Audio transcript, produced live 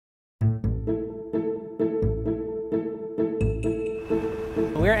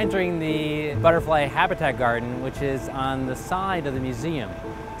We're entering the butterfly habitat garden, which is on the side of the museum.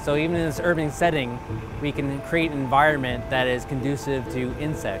 So even in this urban setting, we can create an environment that is conducive to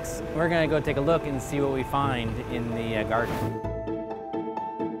insects. We're going to go take a look and see what we find in the garden.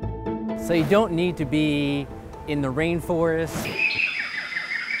 So you don't need to be in the rainforest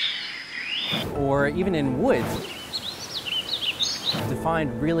or even in woods to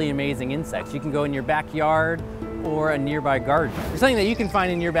find really amazing insects. You can go in your backyard or a nearby garden. There's something that you can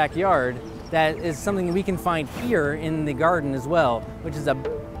find in your backyard that is something that we can find here in the garden as well, which is a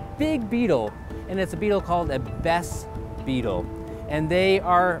big beetle, and it's a beetle called a bess beetle. And they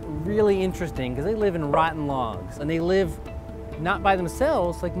are really interesting because they live in rotten logs, and they live not by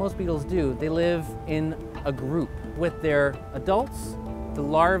themselves like most beetles do. They live in a group with their adults, the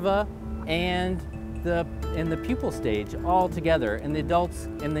larvae, and in the pupal stage all together, and the adults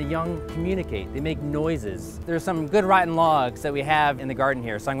and the young communicate. They make noises. There's some good rotten logs that we have in the garden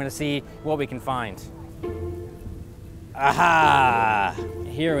here, so I'm going to see what we can find. Aha!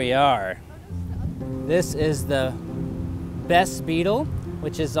 Here we are. This is the bess beetle,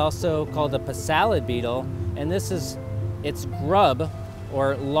 which is also called a passalid beetle, and this is its grub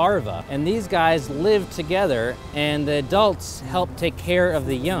or larva. And these guys live together, and the adults help take care of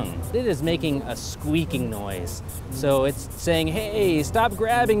the young. It is making a squeaking noise. So it's saying, hey, stop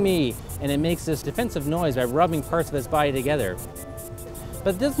grabbing me. And it makes this defensive noise by rubbing parts of its body together.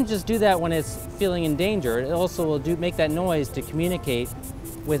 But it doesn't just do that when it's feeling in danger. It also will make that noise to communicate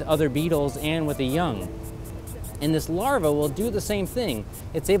with other beetles and with the young. And this larva will do the same thing.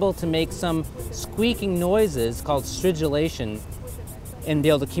 It's able to make some squeaking noises called stridulation and be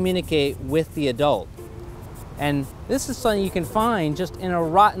able to communicate with the adult. And this is something you can find just in a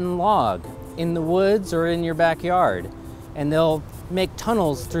rotten log in the woods or in your backyard. And they'll make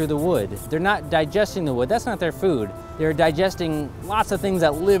tunnels through the wood. They're not digesting the wood, that's not their food. They're digesting lots of things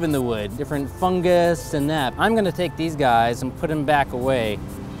that live in the wood, different fungus and that. I'm gonna take these guys and put them back away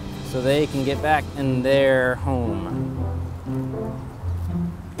so they can get back in their home.